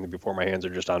 30 seconds before my hands are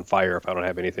just on fire if I don't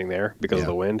have anything there because of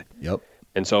the wind. Yep.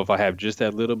 And so if I have just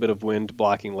that little bit of wind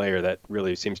blocking layer, that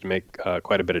really seems to make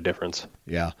quite a bit of difference.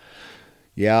 Yeah.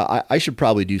 Yeah, I should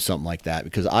probably do something like that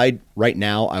because right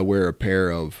now I wear a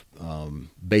pair of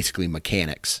basically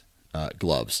mechanics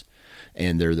gloves,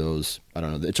 and they're those, I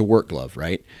don't know, it's a work glove,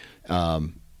 right? But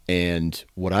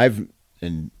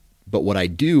what I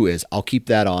do is I'll keep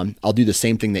that on. I'll do the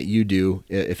same thing that you do.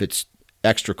 If it's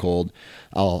extra cold,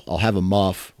 I'll have a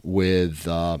muff with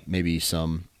maybe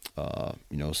some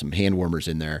some hand warmers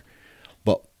in there.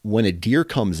 But when a deer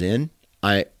comes in,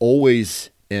 I always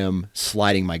am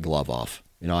sliding my glove off.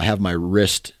 I have my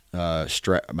wrist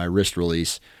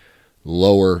release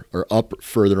lower or up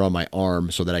further on my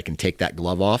arm so that I can take that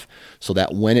glove off, so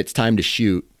that when it's time to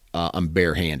shoot, I'm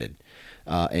barehanded.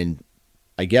 And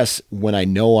I guess when I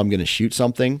know I'm going to shoot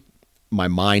something, my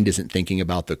mind isn't thinking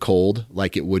about the cold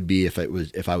like it would be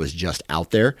if I was just out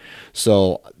there.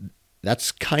 So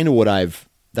that's kind of what I've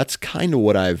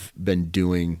been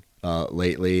doing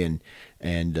lately,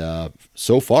 and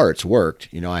so far it's worked.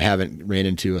 I haven't ran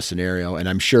into a scenario, and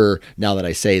I'm sure now that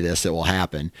I say this, it will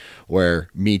happen, where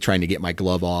me trying to get my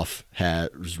glove off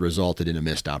has resulted in a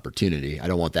missed opportunity. I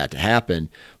don't want that to happen,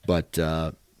 but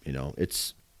I'll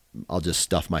just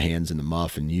stuff my hands in the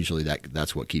muff, and usually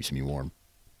that's what keeps me warm.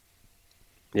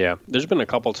 Yeah, there's been a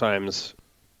couple times,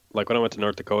 like when I went to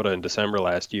North Dakota in December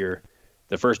last year,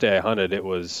 the first day I hunted,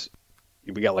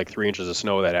 we got like 3 inches of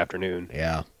snow that afternoon.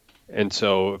 Yeah. And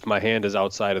so if my hand is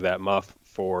outside of that muff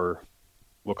for,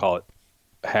 we'll call it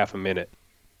half a minute,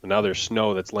 and now there's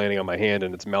snow that's landing on my hand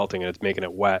and it's melting and it's making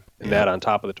it wet, and that on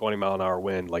top of the 20-mile-an-hour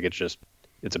wind, like it's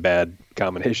a bad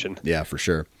combination. Yeah, for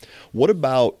sure. What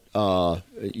about,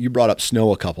 you brought up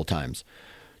snow a couple times.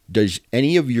 Does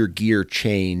any of your gear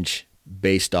change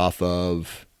based off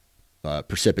of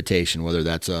precipitation, whether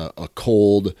that's a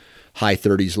cold, high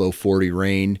 30s, low 40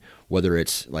 rain, whether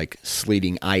it's like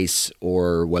sleeting ice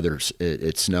or whether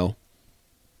it's snow?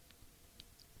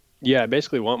 Yeah, I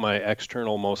basically want my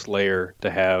external most layer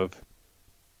to have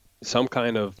some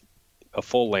kind of a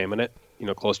full laminate,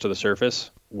 close to the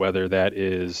surface, whether that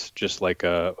is just like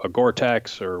a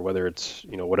Gore-Tex or whether it's,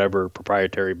 whatever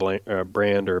proprietary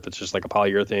brand, or if it's just like a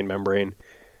polyurethane membrane.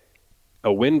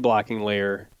 A wind blocking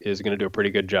layer is going to do a pretty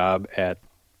good job at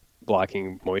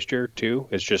blocking moisture too.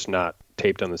 It's just not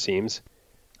taped on the seams.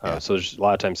 So there's a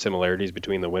lot of times similarities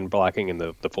between the wind blocking and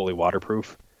the fully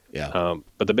waterproof. Yeah.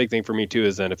 But the big thing for me too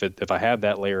is then if I have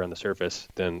that layer on the surface,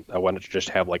 then I want it to just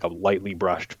have like a lightly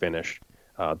brushed finish.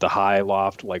 The high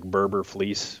loft, like Berber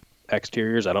fleece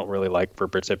exteriors, I don't really like for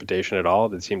precipitation at all.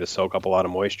 They seem to soak up a lot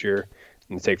of moisture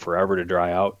and take forever to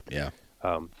dry out. Yeah.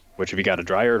 Which if you got a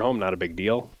dryer at home, not a big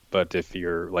deal. But if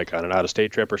you're like on an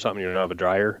out-of-state trip or something, you don't have a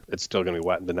dryer, it's still going to be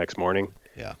wet the next morning.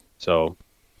 Yeah. So,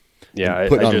 yeah,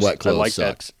 putting on wet clothes like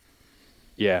sucks. That.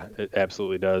 Yeah, it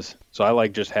absolutely does. So I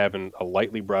like just having a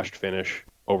lightly brushed finish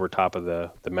over top of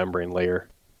the membrane layer.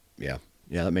 Yeah.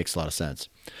 Yeah, that makes a lot of sense.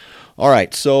 All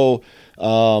right. So,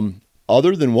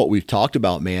 other than what we've talked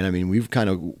about, man, I mean, we've kind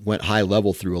of went high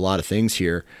level through a lot of things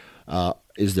here.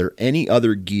 Is there any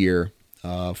other gear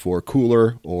for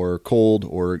cooler or cold,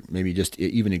 or maybe just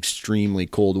even extremely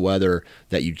cold weather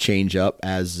that you change up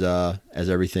as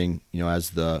everything,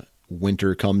 as the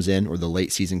winter comes in or the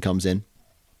late season comes in?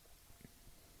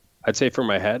 I'd say for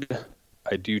my head,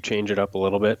 I do change it up a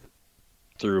little bit.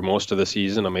 Through most of the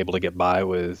season, I'm able to get by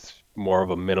with more of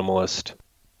a minimalist,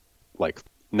 like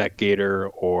neck gaiter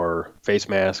or face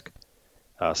mask,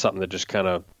 something that just kind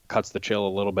of cuts the chill a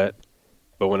little bit.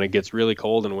 But when it gets really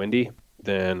cold and windy,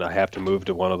 then I have to move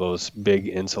to one of those big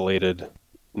insulated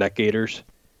neck gaiters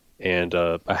and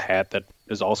a hat that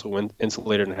is also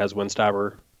insulated and has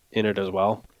windstopper in it as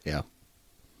well. Yeah.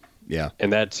 Yeah.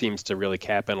 And that seems to really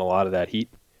cap in a lot of that heat.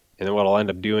 And then what I'll end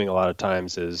up doing a lot of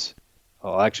times is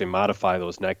I'll actually modify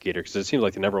those neck gaiters because it seems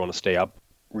like they never want to stay up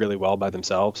really well by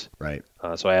themselves. Right.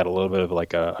 So I add a little bit of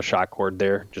like a shock cord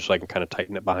there just so I can kind of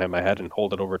tighten it behind my head and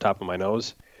hold it over top of my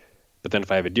nose. But then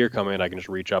if I have a deer come in, I can just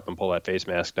reach up and pull that face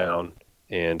mask down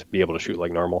and be able to shoot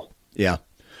like normal. Yeah.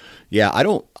 Yeah.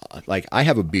 I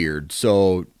have a beard,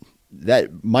 so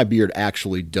that my beard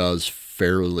actually does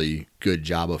fairly good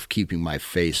job of keeping my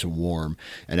face warm.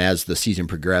 And as the season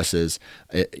progresses,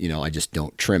 I just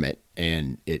don't trim it,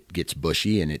 and it gets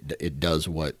bushy, and it does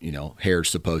what, hair's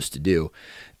supposed to do.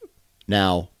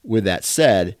 Now, with that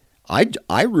said,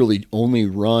 I really only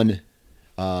run,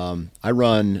 I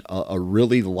run a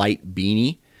really light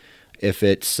beanie if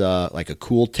it's like a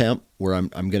cool temp where I'm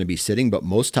going to be sitting, but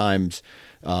most times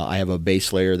I have a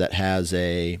base layer that has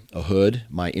a hood.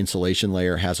 My insulation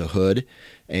layer has a hood,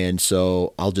 and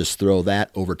so I'll just throw that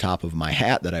over top of my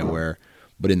hat that I wear.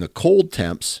 But in the cold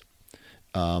temps,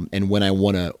 and when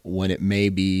it may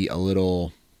be a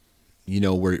little,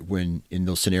 when in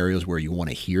those scenarios where you want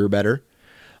to hear better,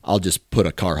 I'll just put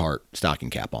a Carhartt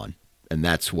stocking cap on, and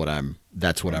that's what I'm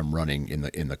running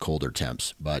in the colder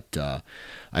temps. But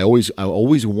I always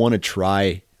want to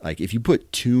try. Like if you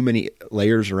put too many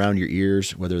layers around your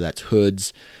ears, whether that's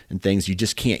hoods and things, you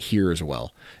just can't hear as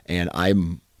well. And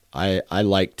I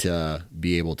like to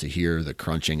be able to hear the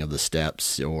crunching of the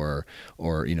steps or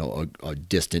a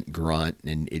distant grunt,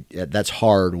 and that's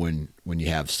hard when you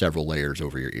have several layers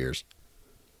over your ears.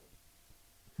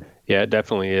 Yeah, it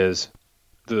definitely is.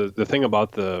 The thing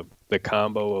about the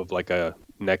combo of like a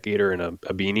neck gaiter and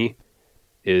a beanie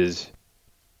is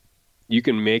you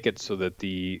can make it so that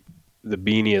the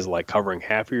beanie is like covering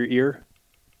half of your ear,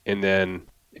 and then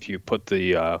if you put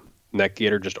the neck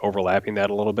gaiter just overlapping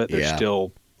that a little bit, there's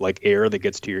still like air that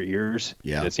gets to your ears.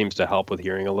 Yeah. And it seems to help with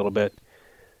hearing a little bit.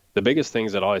 The biggest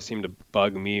things that always seem to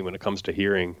bug me when it comes to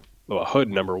hearing, well, a hood,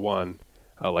 number one,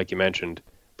 like you mentioned,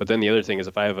 but then the other thing is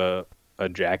if I have a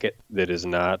jacket that is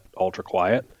not ultra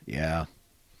quiet. Yeah.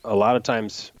 A lot of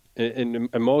times, and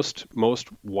most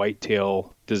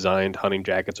whitetail designed hunting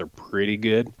jackets are pretty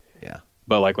good. Yeah.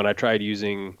 But like when I tried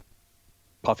using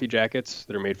puffy jackets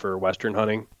that are made for Western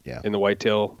hunting in the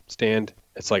whitetail stand,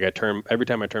 it's like every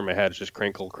time I turn my head, it's just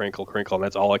crinkle, crinkle, crinkle, and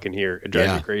that's all I can hear. It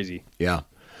drives me crazy. Yeah.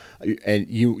 And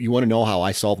you want to know how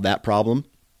I solved that problem?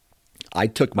 I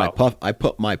took my I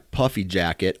put my puffy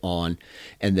jacket on,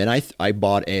 and then I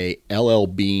bought a LL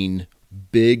Bean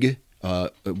big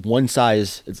one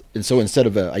size. And so instead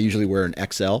of I usually wear an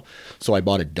XL, so I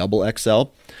bought a double XL,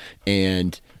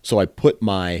 and so I put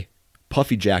my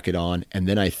puffy jacket on, and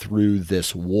then I threw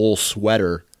this wool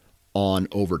sweater on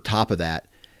over top of that,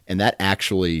 and that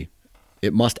actually,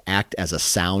 it must act as a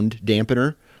sound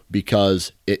dampener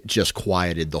because it just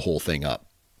quieted the whole thing up.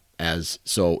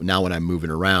 So now when I'm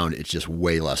moving around, it's just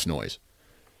way less noise.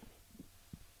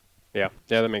 Yeah,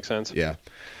 that makes sense. Yeah.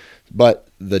 But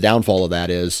the downfall of that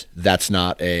is that's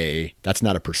not a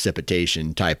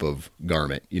precipitation type of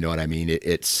garment. You know what I mean?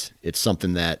 It's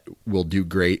something that will do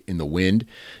great in the wind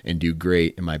and do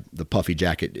great. And the puffy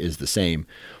jacket is the same,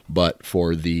 but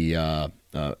for the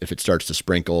if it starts to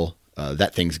sprinkle,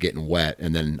 that thing's getting wet,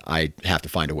 and then I have to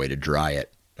find a way to dry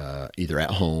it either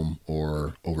at home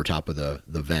or over top of the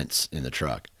vents in the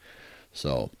truck.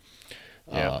 So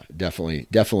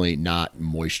definitely not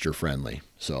moisture friendly.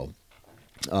 So.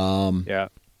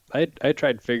 I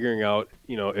tried figuring out,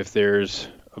 if there's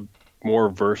a more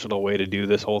versatile way to do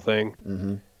this whole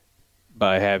thing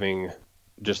by having,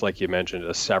 just like you mentioned,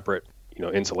 a separate,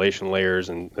 insulation layers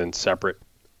and separate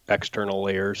external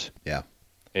layers. Yeah.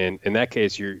 And in that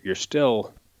case, you're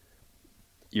still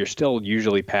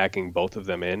usually packing both of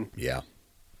them in. Yeah.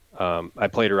 I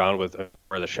played around with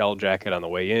the shell jacket on the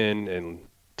way in and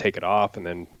take it off and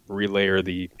then relayer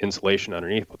the insulation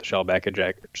underneath, put the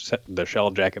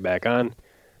shell jacket back on,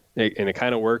 and it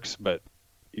kind of works, but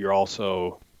you're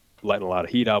also letting a lot of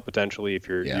heat out potentially if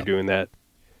you're doing that,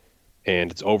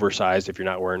 and it's oversized if you're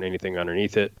not wearing anything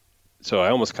underneath it. So I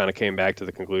almost kind of came back to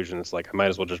the conclusion, it's like I might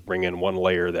as well just bring in one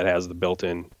layer that has the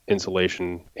built-in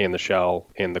insulation and the shell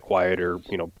and the quieter,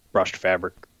 brushed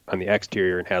fabric on the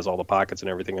exterior and has all the pockets and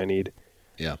everything I need.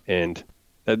 Yeah. And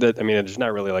it's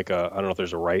not really like I don't know if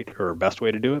there's a right or a best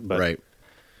way to do it, but right.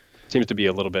 It seems to be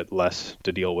a little bit less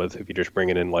to deal with if you just bring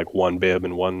it in like one bib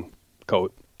and one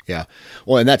coat. Yeah.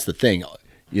 Well, and that's the thing,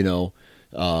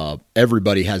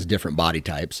 everybody has different body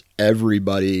types.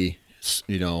 Everybody,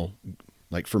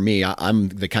 like for me, I'm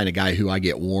the kind of guy who I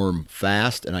get warm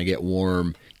fast and I get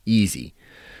warm easy.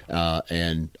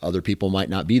 and other people might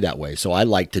not be that way. So I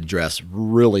like to dress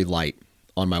really light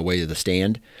on my way to the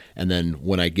stand, and then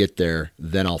when I get there,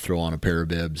 then I'll throw on a pair of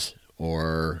bibs,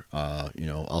 or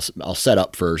I'll set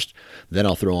up first, then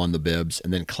I'll throw on the bibs,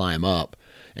 and then climb up.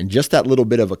 And just that little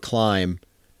bit of a climb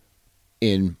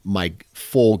in my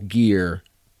full gear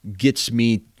gets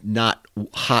me not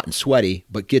hot and sweaty,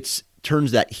 but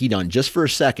turns that heat on just for a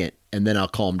second, and then I'll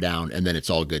calm down, and then it's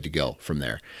all good to go from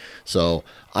there. So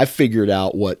I figured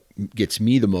out what gets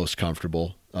me the most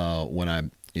comfortable when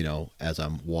I'm, as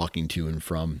I'm walking to and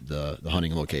from the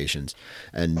hunting locations.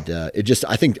 And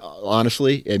I think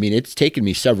honestly, I mean, it's taken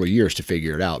me several years to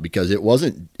figure it out, because it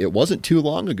wasn't too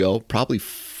long ago, probably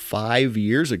 5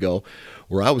 years ago,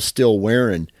 where I was still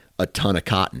wearing a ton of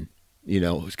cotton,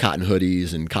 cotton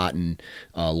hoodies and cotton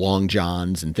long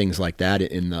johns and things like that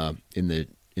in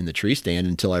the tree stand,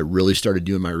 until I really started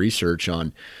doing my research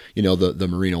on, the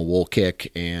merino wool kick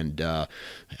and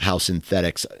how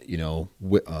synthetics,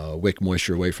 wick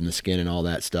moisture away from the skin and all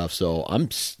that stuff. So I'm,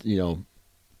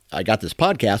 I got this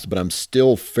podcast, but I'm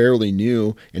still fairly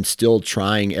new and still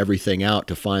trying everything out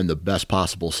to find the best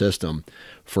possible system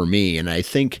for me. And I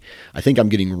think I'm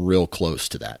getting real close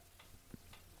to that.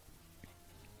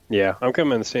 Yeah, I'm kind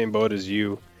of in the same boat as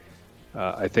you.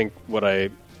 I think what I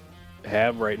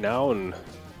have right now and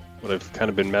what I've kind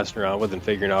of been messing around with and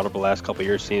figuring out over the last couple of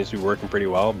years seems to be working pretty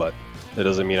well, but that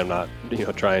doesn't mean I'm not,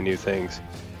 trying new things.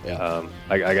 Yeah.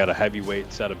 I got a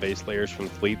heavyweight set of base layers from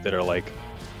Fleet that are like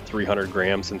 300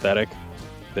 gram synthetic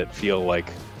that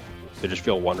just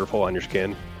feel wonderful on your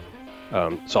skin.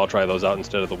 So I'll try those out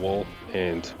instead of the wool,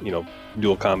 and,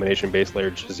 dual combination base layer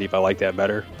just to see if I like that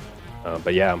better.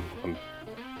 But yeah,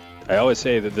 I always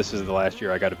say that this is the last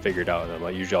year I got to figure it out, and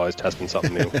I'm usually always testing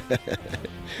something new.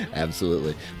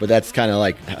 Absolutely. But that's kind of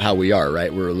like how we are,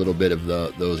 right? We're a little bit of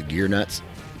those gear nuts.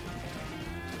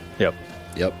 Yep.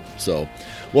 So,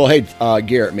 well, hey,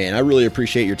 Garrett, man, I really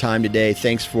appreciate your time today.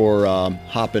 Thanks for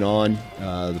hopping on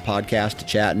the podcast,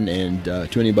 chatting, and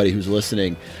to anybody who's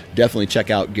listening, definitely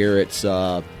check out Garrett's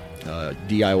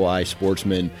DIY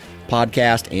Sportsman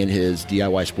podcast and his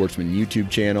DIY Sportsman YouTube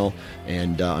channel.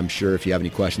 And I'm sure if you have any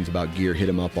questions about gear, hit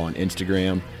him up on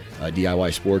Instagram,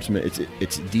 DIY Sportsman. It's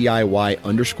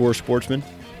DIY_Sportsman.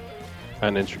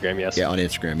 On Instagram, yes. Yeah, on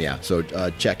Instagram, yeah. So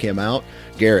check him out.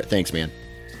 Garrett, thanks, man.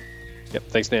 Yep,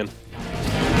 thanks, Dan.